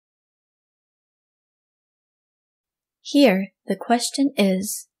Here, the question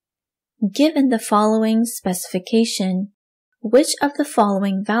is, given the following specification, which of the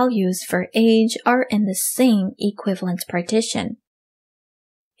following values for age are in the same equivalence partition?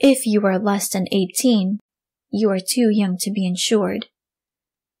 If you are less than 18, you are too young to be insured.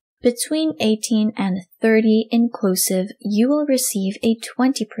 Between 18 and 30 inclusive, you will receive a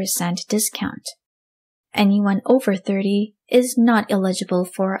 20% discount. Anyone over 30 is not eligible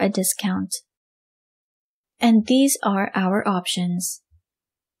for a discount. And these are our options.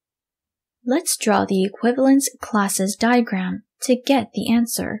 Let's draw the equivalence classes diagram to get the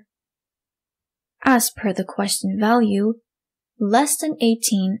answer. As per the question value, less than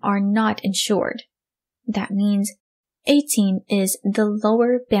 18 are not insured. That means 18 is the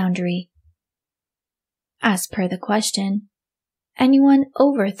lower boundary. As per the question, anyone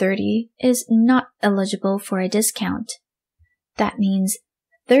over 30 is not eligible for a discount. That means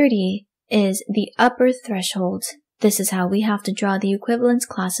 30 is the upper threshold. This is how we have to draw the equivalence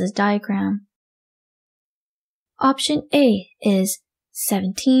classes diagram. Option A is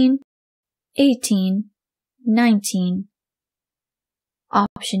 17, 18, 19.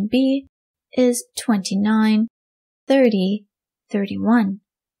 Option B is 29, 30, 31.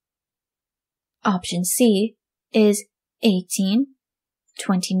 Option C is 18,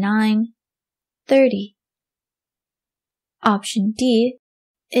 29, 30. Option D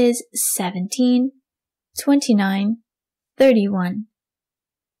is 17, 29, 31.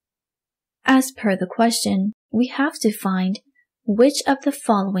 As per the question, we have to find which of the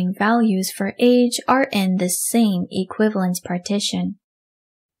following values for age are in the same equivalence partition.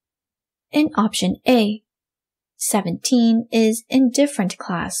 In option A, 17 is in different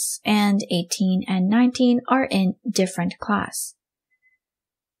class and 18 and 19 are in different class.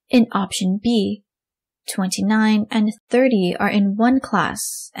 In option B, 29 and 30 are in one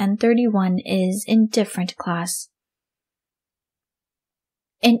class and 31 is in different class.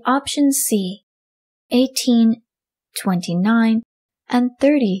 In option C, 18, 29, and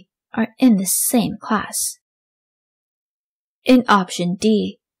 30 are in the same class. In option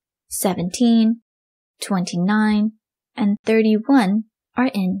D, 17, 29, and 31 are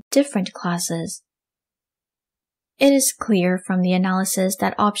in different classes. It is clear from the analysis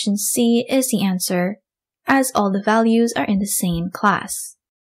that option C is the answer, as all the values are in the same class.